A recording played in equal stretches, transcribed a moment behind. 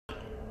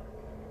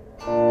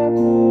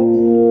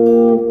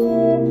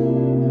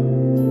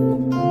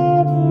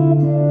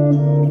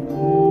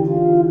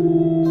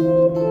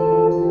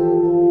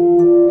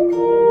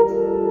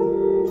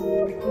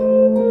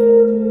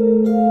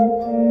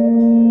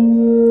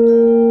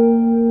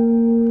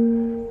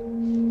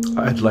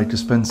I'd like to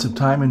spend some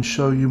time and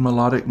show you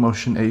Melodic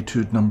Motion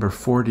Etude number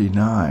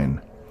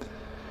 49.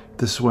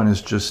 This one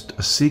is just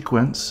a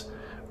sequence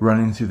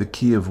running through the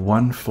key of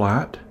 1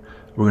 flat.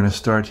 We're going to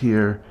start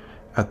here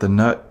at the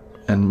nut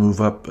and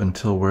move up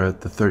until we're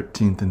at the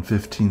 13th and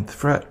 15th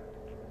fret.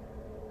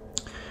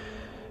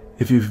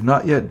 If you've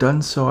not yet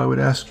done so, I would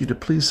ask you to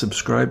please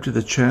subscribe to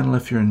the channel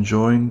if you're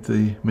enjoying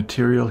the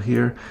material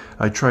here.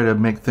 I try to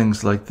make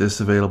things like this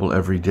available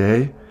every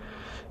day.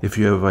 If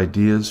you have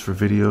ideas for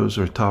videos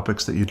or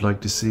topics that you'd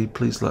like to see,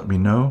 please let me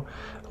know.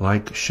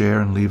 Like,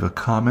 share, and leave a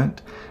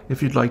comment.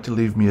 If you'd like to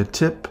leave me a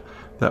tip,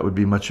 that would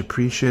be much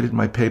appreciated.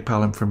 My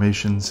PayPal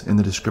information's in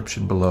the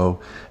description below.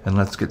 And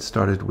let's get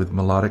started with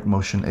Melodic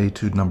Motion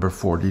Etude number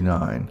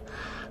 49.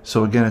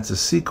 So again, it's a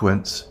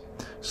sequence.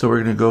 So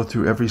we're going to go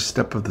through every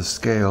step of the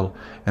scale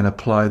and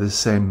apply the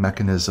same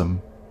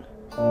mechanism.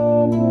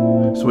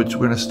 So we're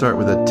going to start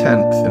with a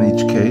 10th in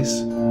each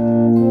case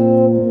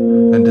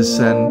and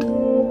descend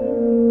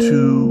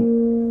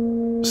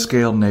 2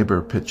 scale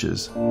neighbor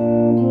pitches, and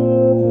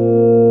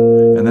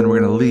then we're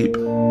going to leap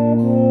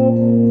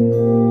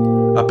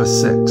up a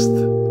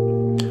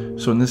 6th.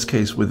 So in this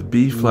case, with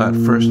B flat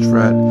 1st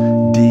fret,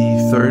 D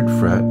 3rd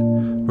fret,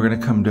 we're going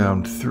to come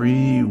down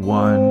 3,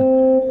 1,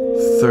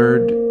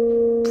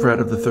 3rd fret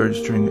of the 3rd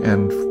string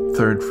and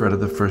 3rd fret of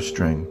the 1st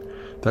string.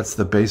 That's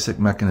the basic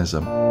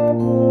mechanism.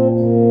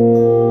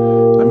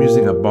 I'm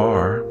using a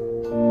bar,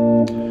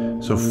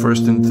 so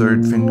 1st and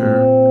 3rd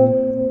finger,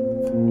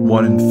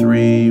 1 and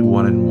 3,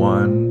 1 and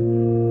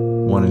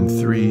 1, 1 and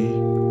 3,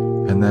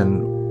 and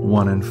then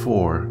 1 and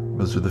 4.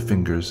 Those are the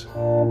fingers.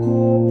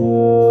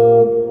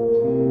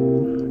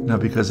 Now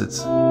because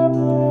it's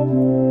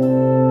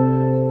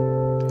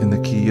in the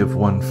key of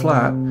 1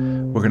 flat,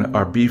 we're going to,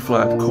 our B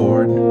flat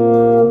chord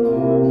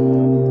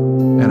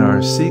and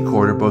our C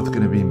chord are both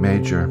going to be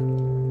major.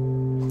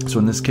 So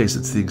in this case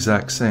it's the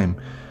exact same.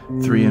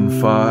 3 and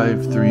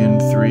 5, 3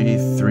 and 3,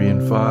 3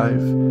 and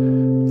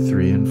 5,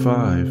 3 and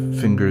 5.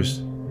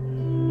 Fingers.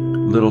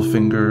 Little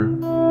finger,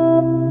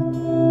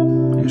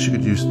 I guess you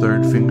could use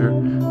 3rd finger.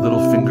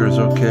 Little finger is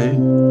okay.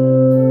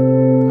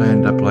 I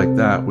end up like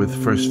that with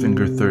 1st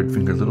finger, 3rd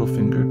finger, little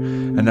finger.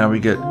 And now we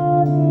get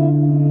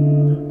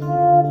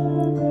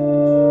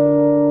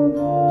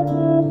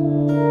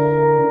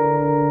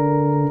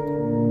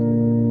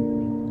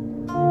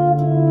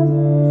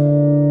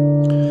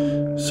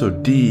so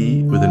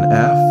D with an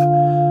F,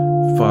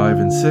 5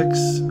 and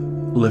 6,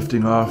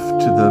 lifting off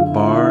to the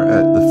bar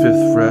at the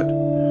 5th fret,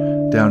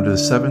 down to the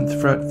 7th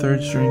fret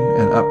 3rd string,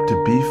 and up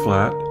to B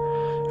flat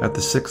at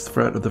the 6th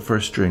fret of the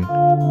 1st string.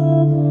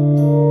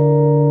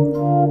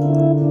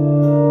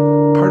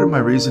 Part of my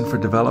reason for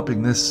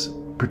developing this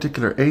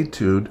particular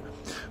etude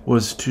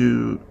was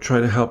to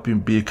try to help you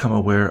become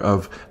aware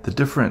of the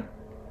different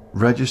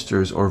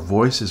registers or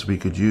voices we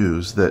could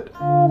use that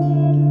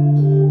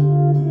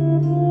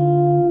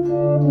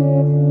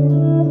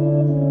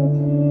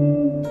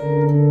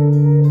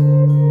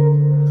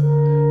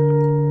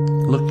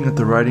looking at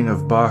the writing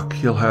of Bach,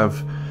 he'll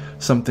have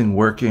something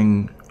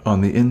working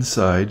on the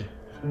inside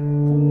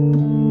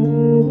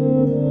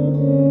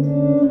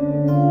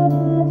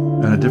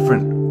and a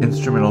different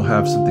instrument will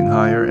have something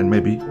higher, and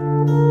maybe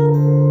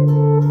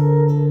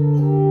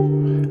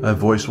a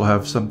voice will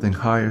have something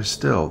higher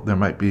still. There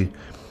might be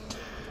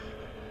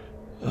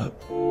a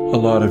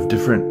lot of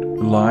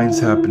different lines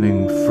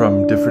happening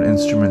from different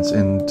instruments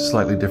in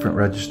slightly different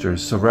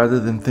registers. So rather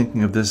than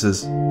thinking of this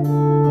as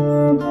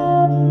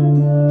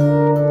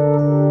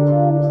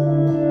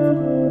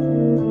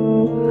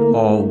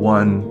all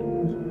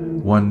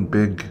one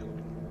big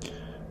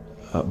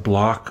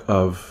block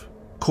of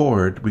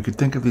chord, we could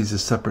think of these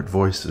as separate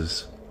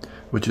voices,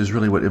 which is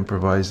really what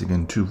improvising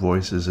in 2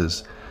 voices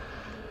is,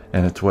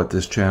 and it's what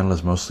this channel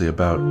is mostly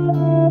about.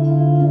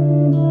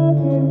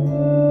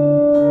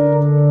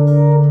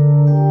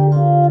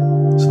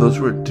 So those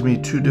were, to me,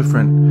 2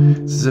 different,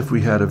 it's as if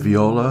we had a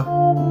viola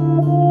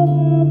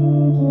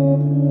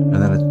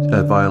and then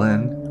a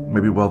violin,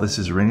 maybe while this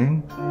is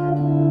ringing.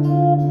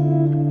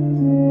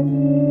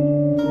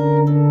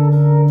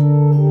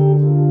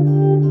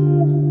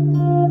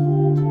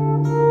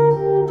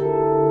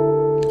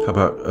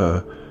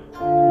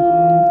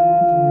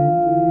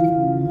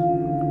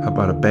 How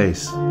about a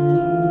bass?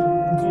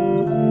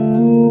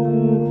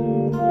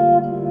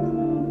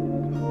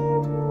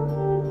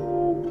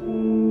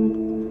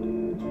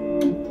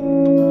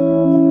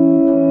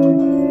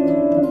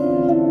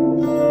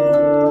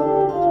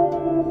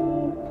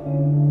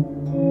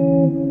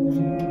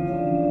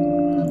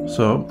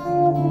 So,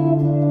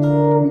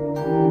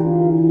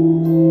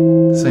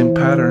 same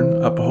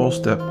pattern, up a whole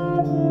step.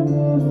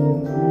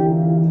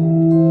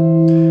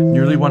 You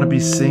really want to be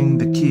seeing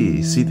the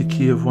key. See the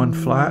key of 1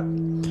 flat?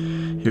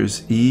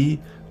 Here's E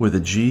with a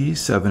G,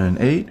 7 and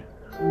 8.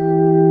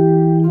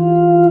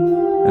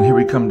 And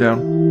come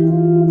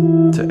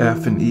down to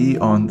F and E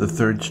on the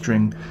 3rd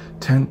string,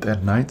 10th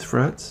and 9th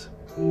frets.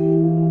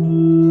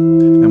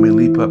 And we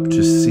leap up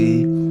to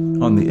C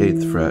on the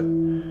 8th fret.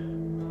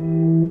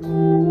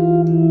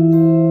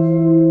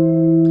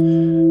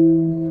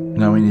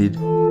 Now we need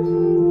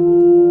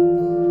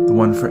the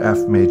one for F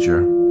major.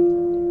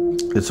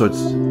 And so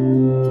it's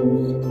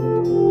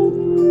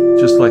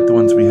just like the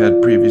ones we had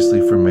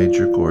previously for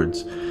major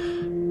chords.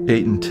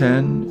 8 and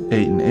 10,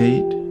 8 and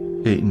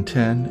 8, 8 and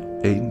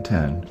 10, 8 and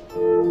 10.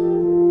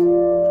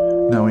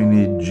 Now we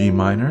need G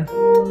minor.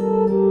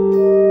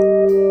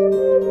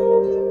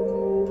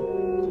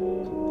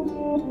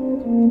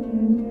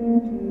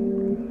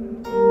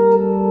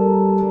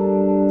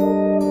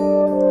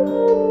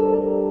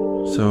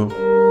 So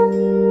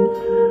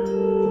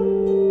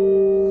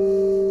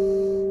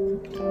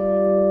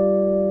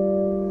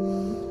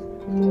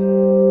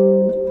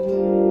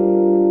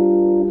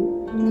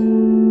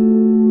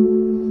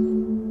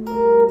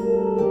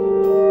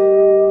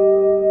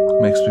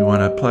makes me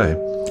want to play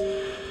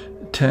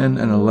 10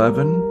 and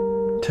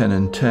 11, 10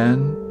 and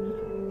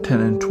 10, 10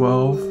 and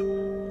 12,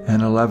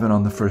 and 11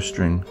 on the 1st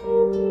string.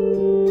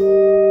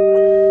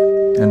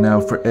 And now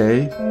for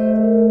A,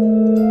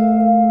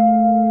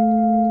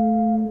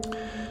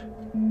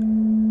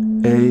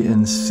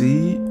 and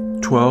C,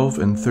 12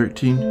 and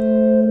 13,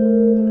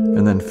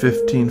 and then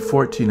 15,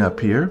 14 up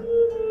here,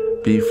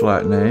 B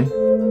flat and A,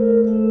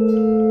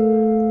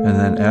 and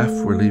then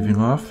F we're leaving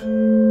off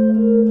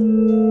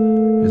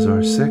is our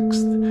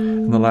 6th,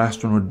 and the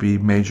last one would be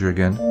major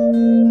again,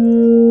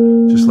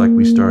 just like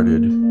we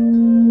started.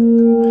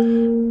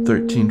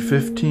 13,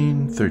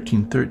 15,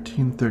 13,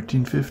 13,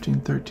 13,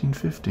 15, 13,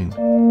 15.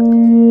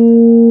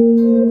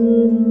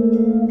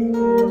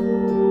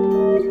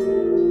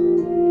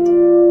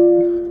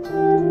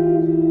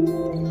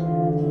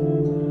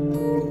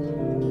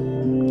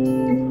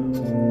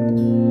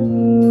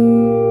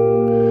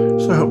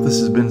 So I hope this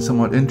has been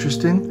somewhat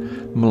interesting.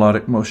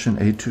 Melodic Motion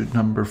Etude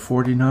number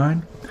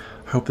 49.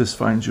 I hope this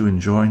finds you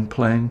enjoying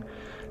playing,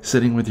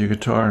 sitting with your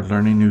guitar,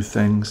 learning new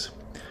things.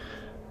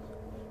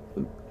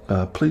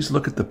 Please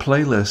look at the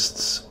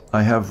playlists.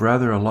 I have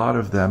rather a lot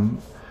of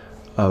them,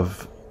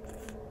 of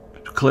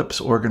clips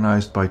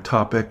organized by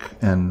topic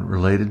and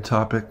related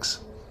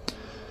topics.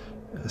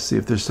 See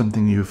if there's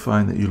something you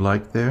find that you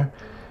like there.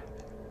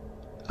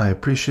 I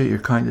appreciate your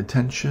kind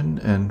attention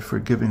and for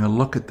giving a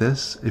look at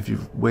this. If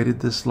you've waited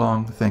this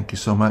long, thank you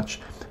so much.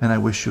 And I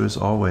wish you, as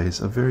always,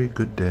 a very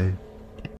good day.